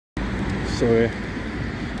So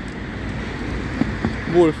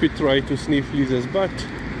Wolfie tried to sniff Liza's butt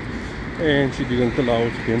and she didn't allow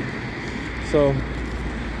him. So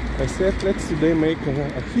I said, let's today make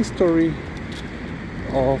a history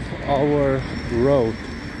of our road.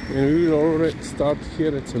 And we will already start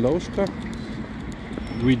here at Zeloshka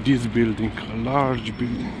with this building, a large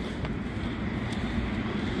building.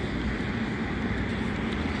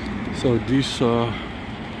 So this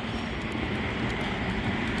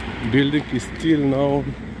building is still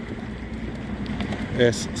known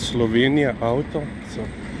as Slovenia Auto. So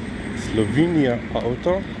Slovenia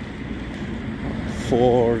Auto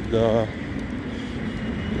for the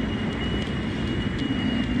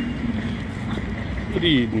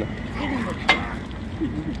Pridna.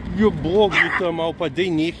 Jo bog bi to malo, pa dej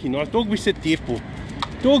nehi, no, toliko bi se tepil.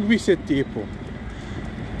 Toliko bi se tepil.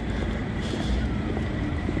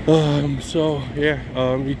 So yeah,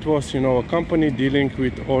 it was, you know, a company dealing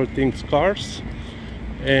with all things cars,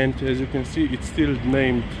 and as you can see, it's still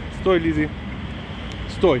named Stoj, Lizzy.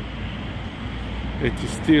 Stoj. It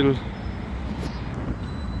is still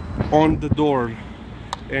on the door,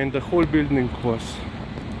 and the whole building was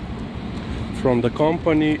from the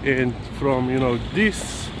company, and from, you know,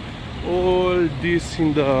 this, all this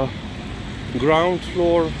in the ground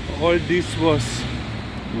floor, all this was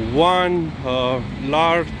one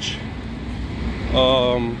large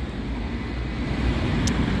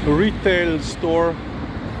retail store.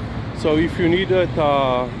 So if you needed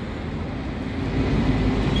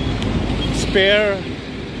spare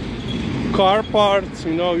car parts,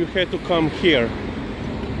 you know, you had to come here.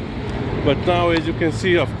 But now, as you can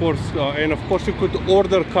see, of course, and of course you could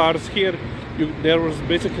order cars here. There was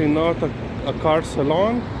basically not a car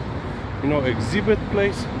salon, you know, exhibit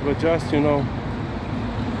place, but just, you know,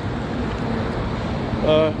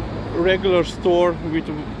 a regular store with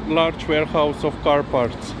a large warehouse of car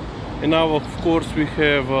parts. And now, of course, we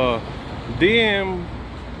have DM,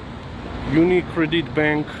 Unicredit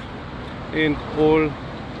Bank, and all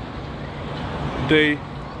day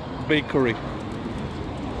bakery,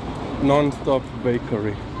 non-stop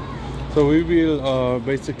bakery. So we will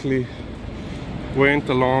basically went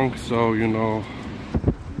along, so, you know,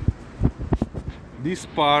 this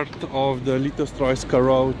part of the Litostroj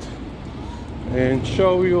Road, and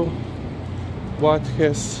show you what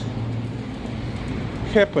has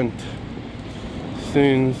happened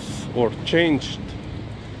since, or changed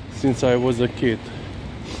since I was a kid.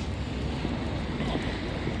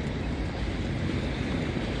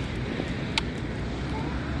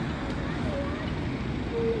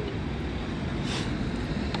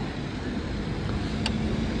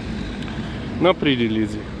 No, pridi,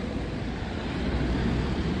 Lizzy.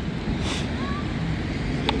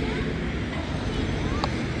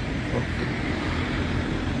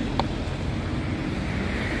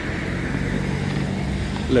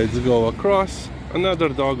 Let's go across. Another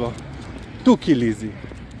doggo. Tuki, Lizzy.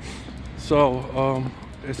 So,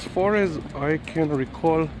 as far as I can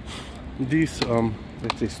recall, this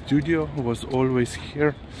let's say studio was always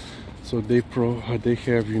here. So they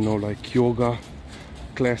have, you know, like yoga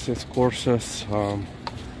classes, courses.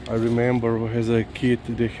 I remember as a kid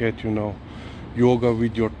they had, you know, yoga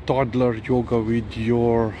with your toddler, yoga with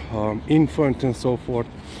your infant, and so forth.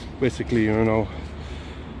 Basically, you know,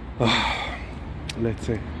 let's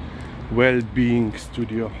say well-being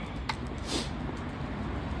studio.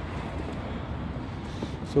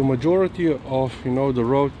 So majority of, you know, the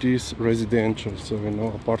road is residential, so, you know,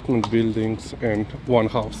 apartment buildings and one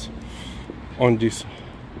house on this.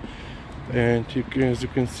 And as you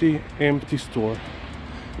can see, empty store.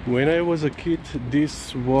 When I was a kid,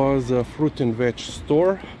 this was a fruit and veg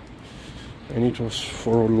store, and it was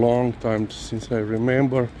for a long time, since I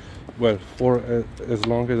remember, well, for as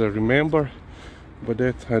long as I remember. But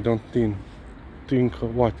that I don't think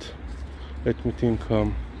what, let me think,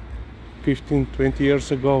 15-20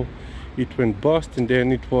 years ago it went bust, and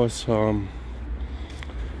then it was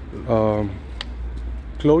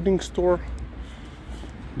clothing store,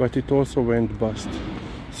 but it also went bust.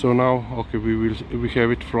 So now, okay, we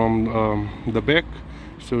have it from the back,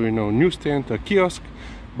 so, you know, newsstand, a kiosk.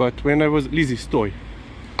 But when I was Lizzy Stoj,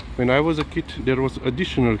 when I was a kid, there was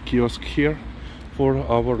additional kiosk here for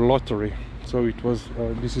our lottery. So it was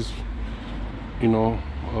this is, you know,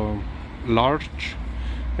 large,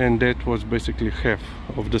 and that was basically half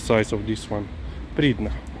of the size of this one,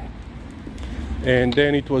 Pridna. And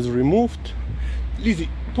then it was removed. Lizzy,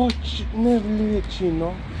 touch, never let you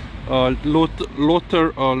know.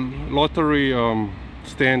 Lottery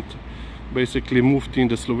stand basically moved in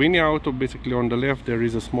the Slovenia Auto. Basically on the left there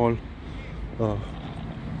is a small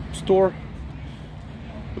store,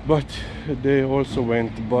 but they also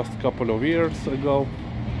went bust a couple of years ago.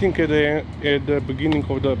 I think at the beginning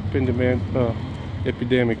of the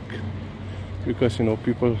epidemic, because you know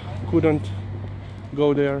people couldn't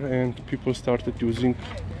go there and people started using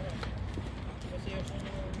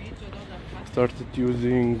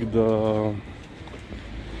the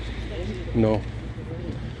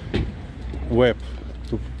web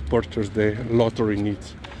to purchase the lottery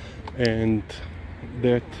needs, and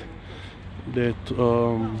that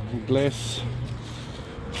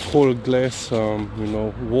whole glass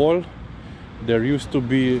wall, there used to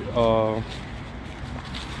be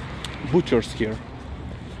butchers here.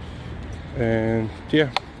 And yeah,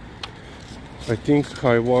 I think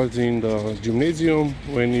I was in the gymnasium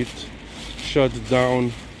when it shut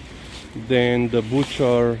down. Then the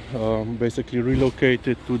butcher basically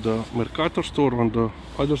relocated to the Mercator store on the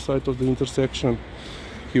other side of the intersection.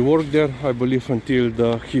 He worked there, I believe,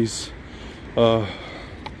 until his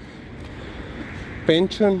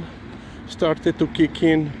pension started to kick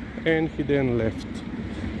in, and he then left.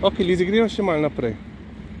 Ok, Lizi, gremo še malo naprej.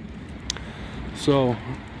 So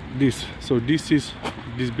this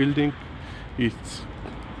building, it's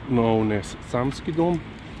known as Samski Dom.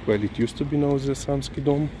 Well, it used to be known as Samski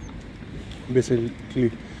Dom,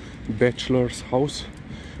 basically bachelor's house,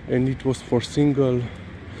 and it was for single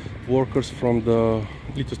workers from the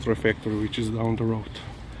Litostroj factory, which is down the road.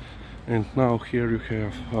 And now here you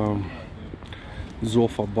have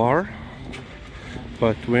Zofa bar,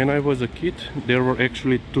 but when I was a kid there were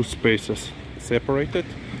actually two spaces separated.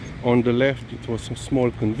 On the left it was a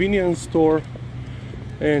small convenience store,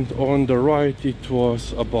 and on the right it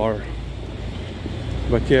was a bar.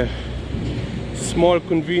 But yeah, small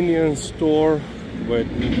convenience store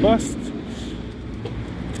went bust,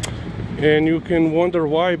 and you can wonder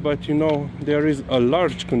why, but you know, there is a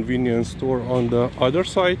large convenience store on the other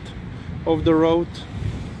side of the road.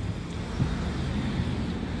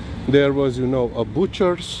 There was, you know, a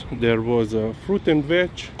butcher's, there was a fruit and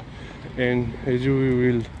veg, and as you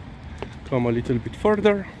will come a little bit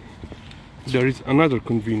further, there is another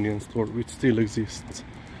convenience store which still exists.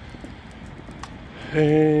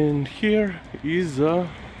 And here is a,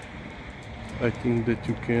 I think that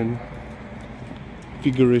you can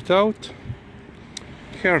figure it out,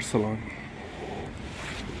 hair salon,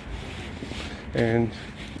 and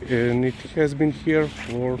it has been here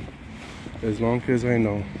for as long as I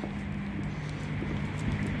know.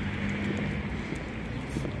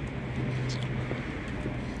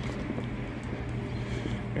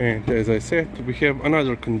 And as I said, we have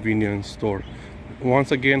another convenience store,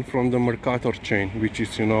 once again from the Mercator chain, which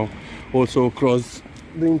is, you know, also across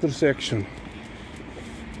the intersection.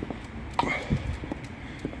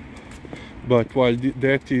 But while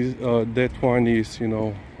that one is, you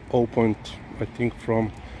know, opened, I think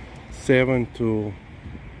from 7 to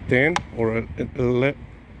 10 or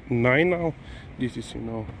 9 now, this is, you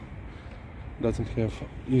know,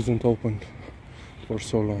 isn't opened for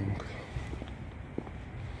so long.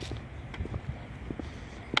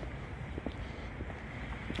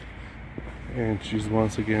 And she's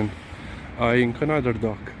once again eyeing another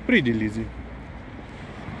duck. Pretty Lizzie.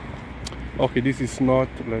 Okay, this is not,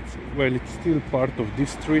 well, it's still part of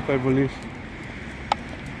this street, I believe,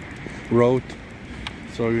 road.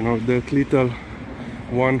 So, you know, that little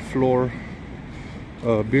one floor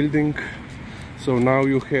building. So now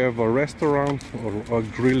you have a restaurant or a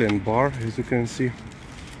grill and bar, as you can see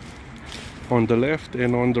on the left,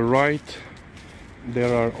 and on the right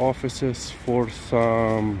there are offices for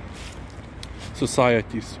some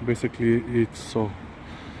societies. Basically it's so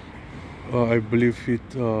I believe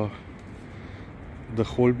the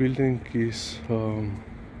whole building is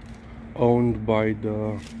owned by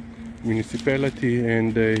the municipality,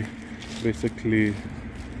 and they basically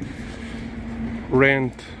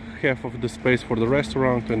rent half of the space for the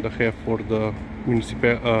restaurant and the half for the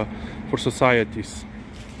for societies.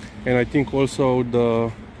 And I think also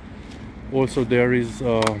there is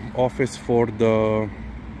office for the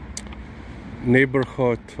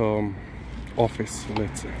neighborhood office,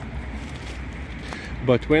 let's say.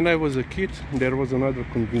 But when I was a kid, there was another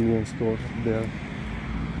convenience store there.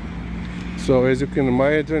 So as you can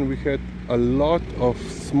imagine, we had a lot of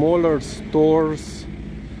smaller stores.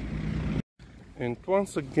 And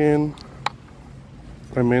once again,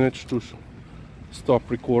 I managed to stop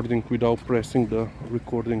recording without pressing the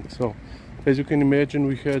recording. So as you can imagine,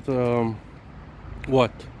 we had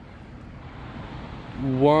what,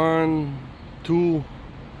 1, 2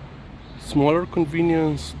 smaller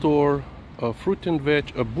convenience store, a fruit and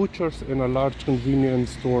veg, a butcher's, and a large convenience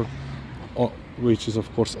store, which is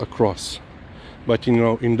of course across, but you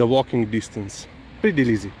know, in the walking distance. Pretty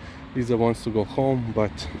easy. Lisa wants to go home,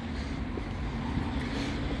 but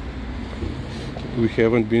we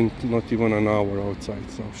haven't been not even an hour outside,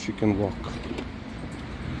 so she can walk.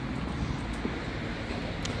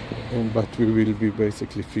 But we will be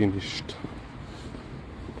basically finished.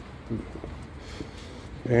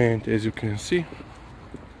 And as you can see,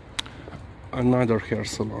 another hair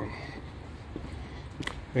salon.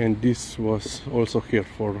 And this was also here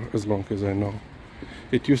for as long as I know.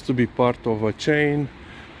 It used to be part of a chain,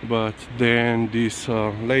 but then this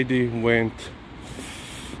lady went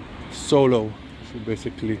solo. She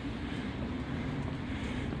basically,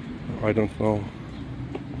 I don't know,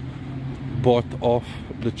 bought off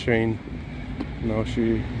the chain. Now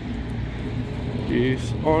she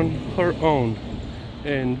is on her own.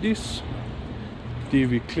 And this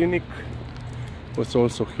TV clinic was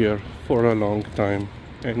also here for a long time,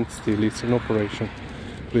 and still it's in operation.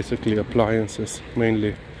 Basically appliances,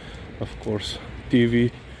 mainly of course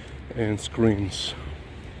TV and screens.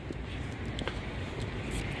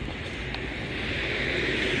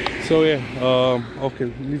 So yeah,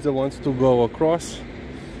 okay, Lisa wants to go across,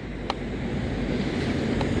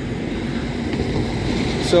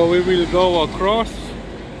 so we will go across,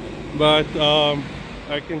 but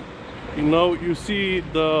I can, you see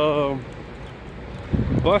the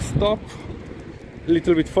bus stop a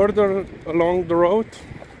little bit further along the road.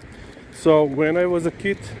 So when I was a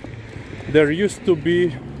kid, there used to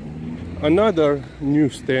be another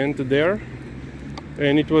newsstand there,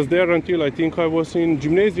 and it was there until I think I was in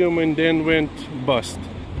gymnasium, and then went bust.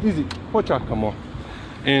 Easy, počakamo.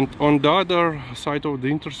 And on the other side of the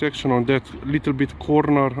intersection, on that little bit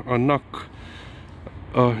corner,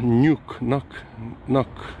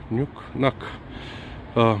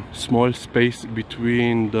 a small space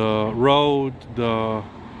between the road, the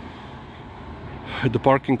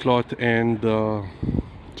parking lot and the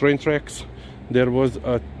train tracks. There was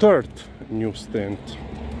a third newsstand,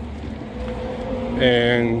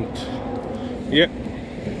 and yeah,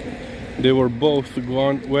 they were both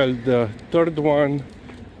gone. Well, the third one,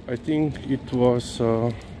 I think it was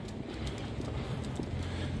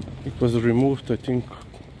removed, I think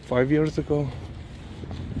 5 years ago.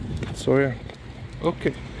 So yeah,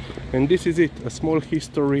 okay, and this is it, a small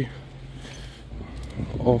history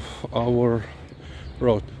of our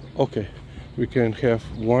road. Okay, we can have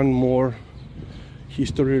one more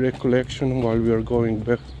history recollection while we are going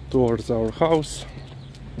back towards our house.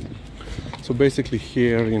 So basically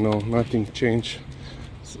here, nothing changed.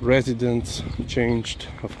 Residents changed,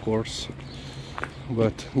 of course,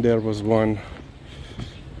 but there was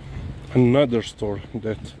another store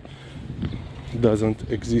that doesn't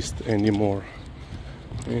exist anymore,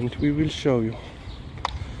 and we will show you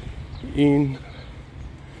in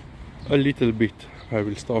a little bit. I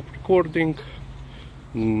will stop recording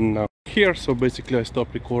now here. So basically I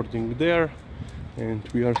stopped recording there, and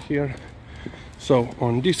we are here. So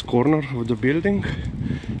on this corner of the building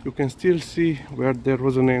you can still see where there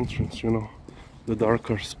was an entrance, the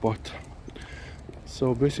darker spot.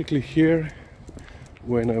 So basically here,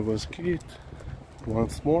 when I was a kid,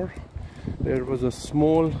 once more, there was a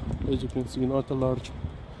small, as you can see, not a large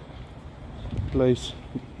place,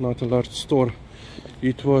 not a large store.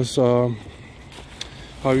 It was how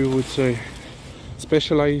you would say,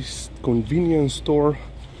 specialized convenience store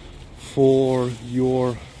for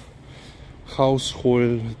your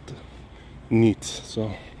household needs.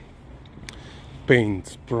 So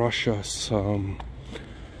paints, brushes,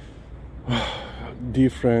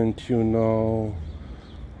 different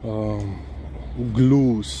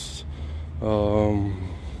glues,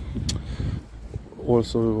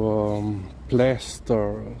 also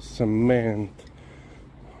plaster, cement,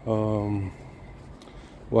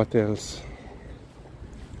 what else,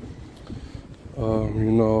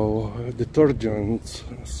 detergents,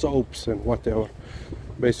 soaps and whatever.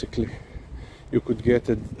 Basically you could get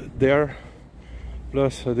it there.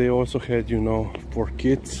 Plus they also had, for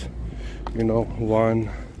kids, one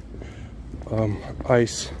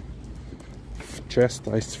ice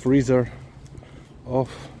freezer of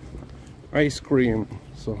ice cream.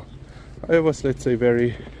 So I was, let's say,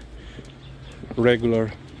 very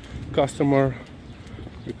regular customer,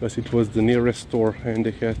 because it was the nearest store and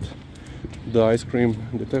they had the ice cream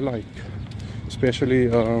that I like. Especially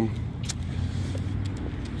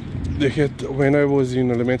they had, when I was in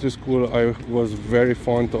elementary school, I was very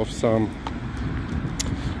fond of some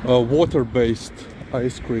water-based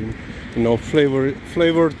ice cream,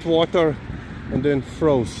 flavored water and then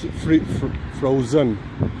frozen.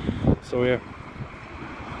 So yeah,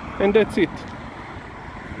 and that's it.